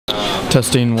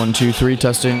Testing, 1, 2, 3,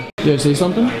 testing. Did I say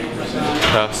something?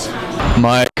 Test.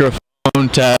 Microphone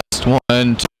test,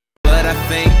 1, 2. But I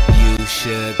think you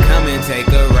should come and take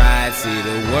a ride. See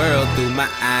the world through my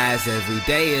eyes. Every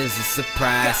day is a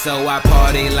surprise. So I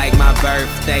party like my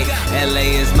birthday.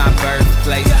 LA is my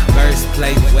birthplace. First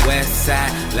place, west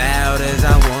side, loud as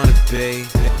I wanna be.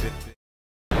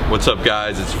 What's up,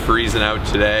 guys? It's freezing out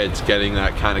today. It's getting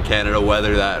that kind of Canada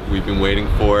weather that we've been waiting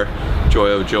for.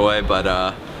 Joy oh joy.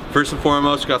 But first and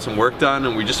foremost, we got some work done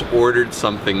and we just ordered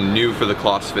something new for the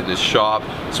Colossus Fitness shop.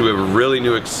 So we have a really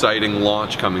new exciting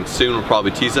launch coming soon. We'll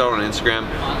probably tease it out on Instagram.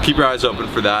 Keep your eyes open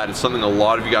for that. It's something a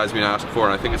lot of you guys have been asking for,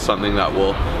 and I think it's something that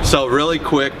will sell really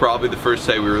quick. Probably the first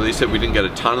day we release it, we didn't get a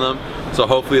ton of them. So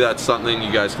hopefully that's something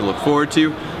you guys can look forward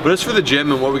to. But as for the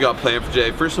gym and what we got planned for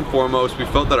today, first and foremost, we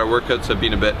felt that our workouts have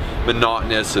been a bit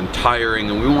monotonous and tiring,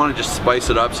 and we want to just spice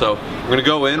it up. So we're gonna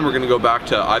go in, we're gonna go back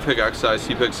to I pick exercise,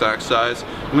 he picks exercise.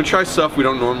 I'm gonna try stuff we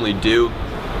don't normally do,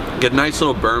 get a nice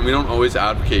little burn. We don't always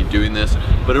advocate doing this,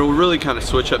 but it will really kind of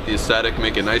switch up the aesthetic,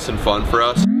 make it nice and fun for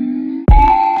us.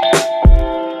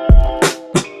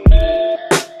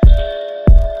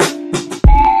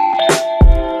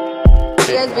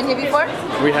 You guys been here before?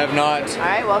 We have not.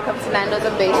 Alright, welcome to Nando's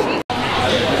on Bay Street.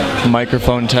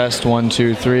 Microphone test, 1,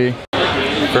 2, 3.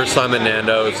 First time at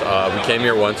Nando's. We came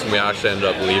here once and we actually ended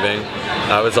up leaving.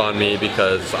 That was on me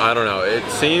because, I don't know, it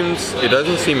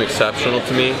doesn't seem exceptional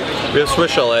to me. We have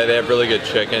Swiss Chalet, they have really good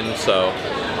chicken, so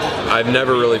I've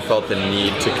never really felt the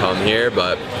need to come here,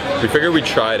 but we figured we'd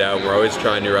try it out. We're always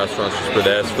trying new restaurants just for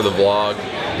this, for the vlog,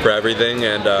 for everything,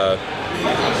 and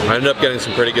I ended up getting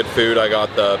some pretty good food. I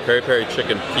got the peri-peri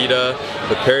chicken pita,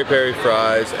 the peri-peri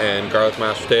fries, and garlic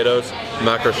mashed potatoes. The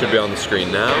macro should be on the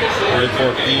screen now.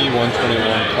 34p,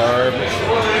 121 carb,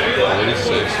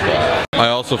 46 fat. I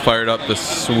also fired up the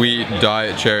sweet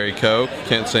diet cherry Coke.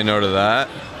 Can't say no to that.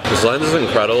 This lens is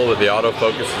incredible, but the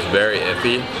autofocus is very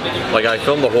iffy. Like, I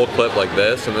filmed the whole clip like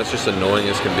this, and that's just annoying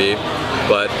as can be.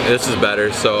 But this is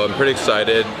better, so I'm pretty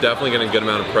excited. Definitely getting a good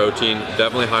amount of protein,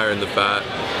 definitely higher in the fat.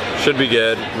 Should be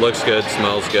good, looks good,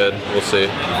 smells good, we'll see.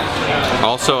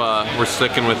 Also, we're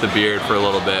sticking with the beard for a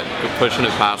little bit, pushing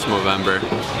it past November.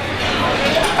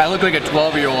 I look like a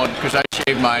 12-year-old because I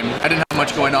shaved mine. I didn't have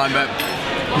much going on, but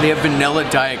they have vanilla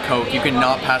Diet Coke. You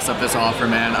cannot pass up this offer,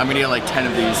 man. I'm gonna get like 10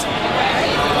 of these.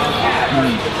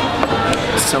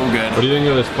 So good. What do you think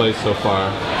of this place so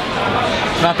far?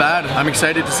 Not bad. I'm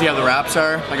excited to see how the wraps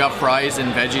are. I got fries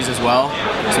and veggies as well.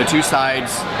 So 2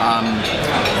 sides,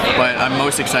 but I'm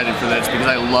most excited for this because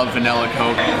I love vanilla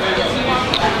Coke.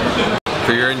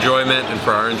 For your enjoyment and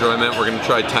for our enjoyment, we're gonna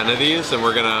try 10 of these and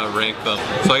we're gonna rank them.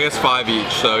 So I guess 5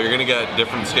 each. So you're gonna get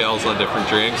different scales on different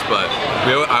drinks, but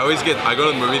I go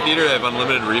to the movie theater, they have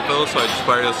unlimited refills, so I just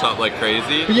fire this up like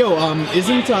crazy. Yo,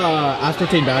 isn't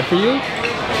aspartame bad for you?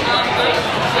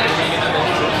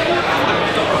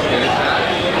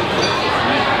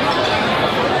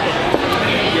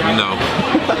 No.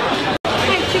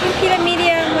 Chicken pita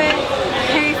medium with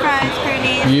curry fries,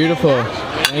 pernil. Beautiful.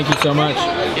 Thank you so much.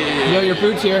 Yo, your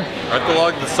food's here. I have to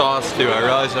log the sauce too. I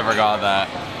realized I forgot that.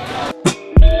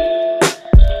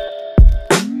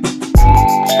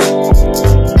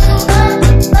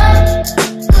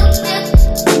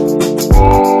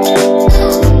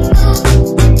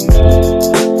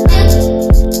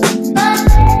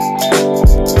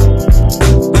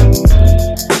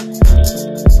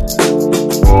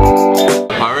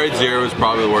 Zero is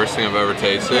probably the worst thing I've ever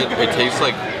tasted. It tastes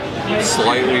like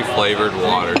slightly flavored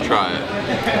water. Try it.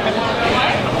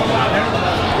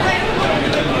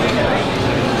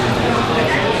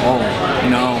 Oh,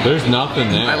 no. There's nothing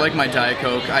there. I like my Diet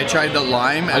Coke. I tried the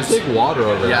lime. I take water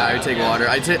over Yeah, I would take water.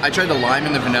 I tried the lime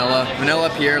and the vanilla. Vanilla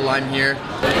up here, lime here.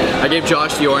 I gave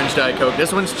Josh the orange Diet Coke.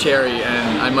 This one's cherry,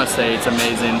 and I must say it's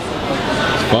amazing.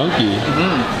 Funky.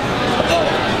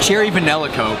 Cherry vanilla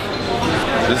Coke.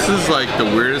 This is like the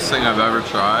weirdest thing I've ever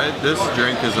tried. This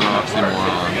drink is an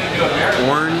oxymoron.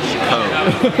 Orange Coke.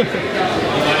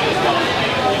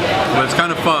 But it's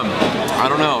kind of fun. I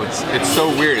don't know, it's so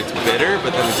weird. It's bitter,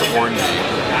 but then it's orangey.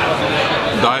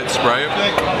 Diet Sprite,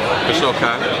 it's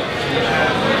okay.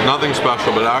 Nothing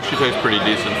special, but it actually tastes pretty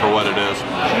decent for what it is.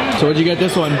 So what'd you get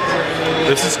this one?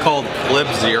 This is called Flip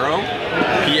Zero.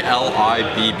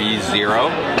 P-L-I-B-B 0.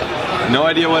 No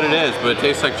idea what it is, but it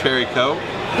tastes like cherry Coke.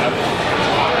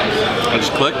 I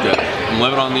just clicked it. I'm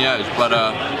living on the edge, but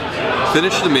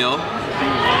finished the meal,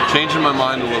 changing my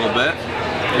mind a little bit.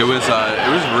 It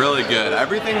was really good.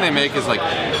 Everything they make is like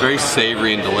very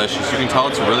savory and delicious. You can tell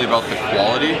it's really about the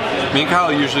quality. Me and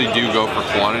Kyle usually do go for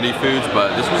quantity foods,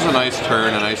 but this was a nice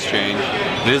turn, a nice change.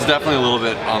 It is definitely a little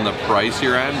bit on the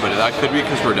pricier end, but that could be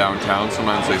because we're downtown.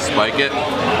 Sometimes they spike it.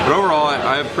 But overall,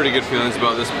 I have pretty good feelings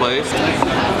about this place.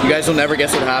 You guys will never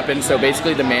guess what happened. So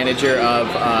basically the manager of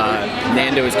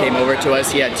Nando's came over to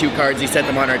us. He had 2 cards. He set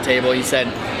them on our table. He said,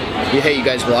 hey, you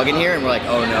guys vlogging here? And we're like,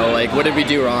 oh no, like what did we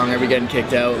do wrong? Are we getting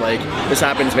kicked out? Like this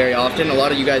happens very often. A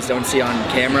lot of you guys don't see on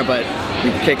camera, but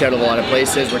we kicked out of a lot of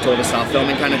places. We're told to stop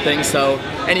filming kind of thing. So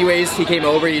anyways, he came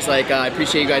over. He's like, I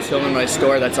appreciate you guys filming my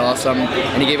store. That's awesome.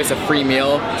 And he gave us a free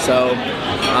meal. So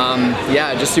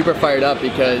yeah, just super fired up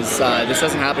because this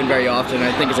doesn't happen very often.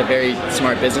 I think it's a very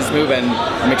smart business move and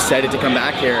I'm excited to come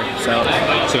back here. So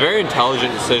it's a very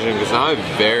intelligent decision because now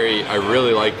I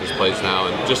really like this place now,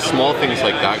 and just small things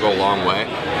like that go a long way.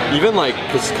 Even like,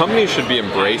 because companies should be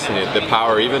embracing it, the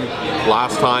power. Even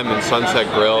last time in Sunset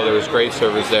Grill, there was great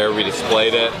service there. We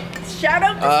displayed it. Shout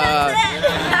out to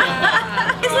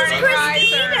Sunset! This is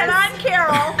Christine and I'm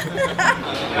Carol.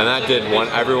 And that did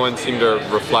everyone seemed to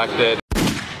reflect it.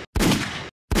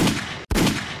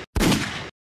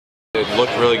 It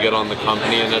looked really good on the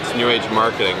company, and that's new age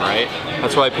marketing, right?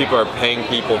 That's why people are paying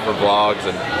people for vlogs,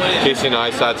 and Casey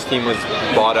Neistat's team was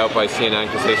bought out by CNN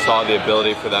because they saw the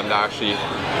ability for them to actually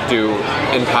do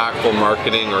impactful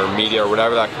marketing or media or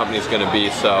whatever that company's going to be.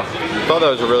 So I thought that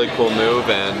was a really cool move,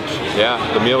 and yeah,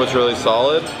 the meal was really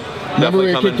solid. Remember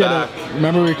we were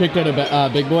kicked out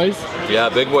of Big Boys? Yeah,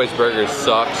 Big Boys Burgers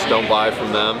sucks. Don't buy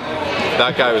from them.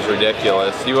 That guy was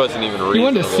ridiculous. He wasn't even reasonable. He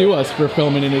wanted to sue us for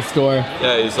filming in his store.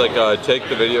 Yeah, he's like, take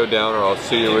the video down or I'll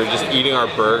sue you. We were just eating our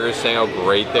burgers, saying how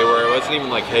great they were. It wasn't even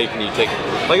like, hey, can you take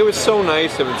it? Like, it was so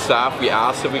nice of the staff. We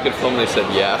asked if we could film and they said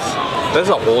yes. That's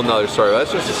a whole nother story.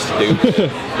 That's just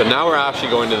stupid. But now we're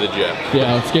actually going to the gym.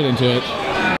 Yeah, let's get into it.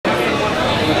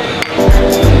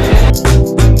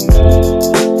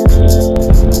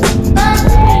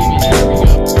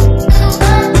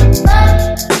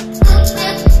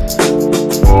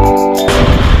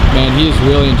 He is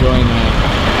really enjoying that.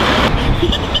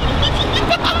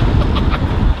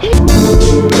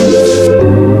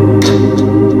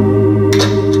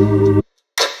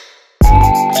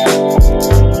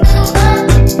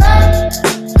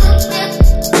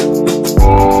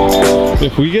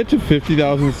 If we get to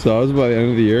 50,000 subs by the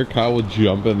end of the year, Kyle will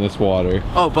jump in this water.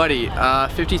 Oh, buddy,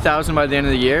 50,000 by the end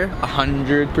of the year,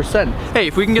 100%. Hey,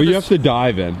 if we can get but this... you have to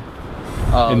dive in.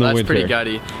 Oh, that's winter. pretty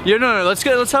gutty. Yeah, no, let's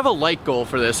have a like goal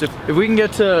for this. If we can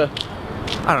get to,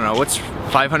 I don't know, what's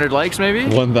 500 likes maybe?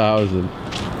 1,000.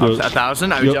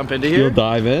 1,000? I would jump into here. You'll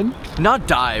dive in? Not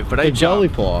dive, but I jump. Belly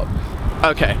flop.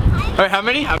 Okay. All right, how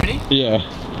many? Yeah,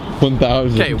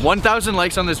 1,000. Okay, 1,000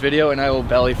 likes on this video and I will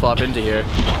belly flop into here.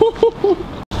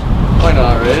 Why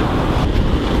not, right?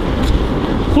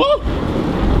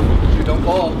 Dude, don't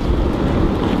fall.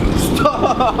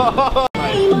 Stop!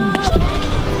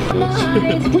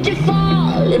 Would you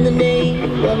fall in the name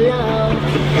of love?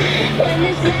 When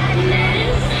there's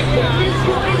sadness, there's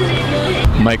poison in your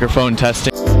head. Microphone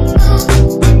testing.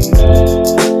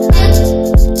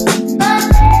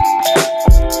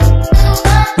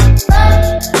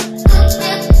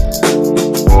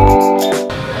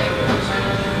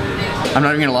 I'm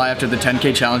not even gonna lie, after the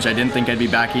 10K challenge, I didn't think I'd be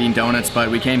back eating donuts,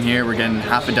 but we came here, we're getting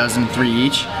half a dozen, 3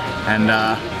 each, and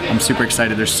I'm super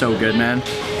excited. They're so good, man.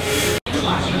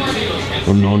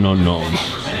 Oh, no.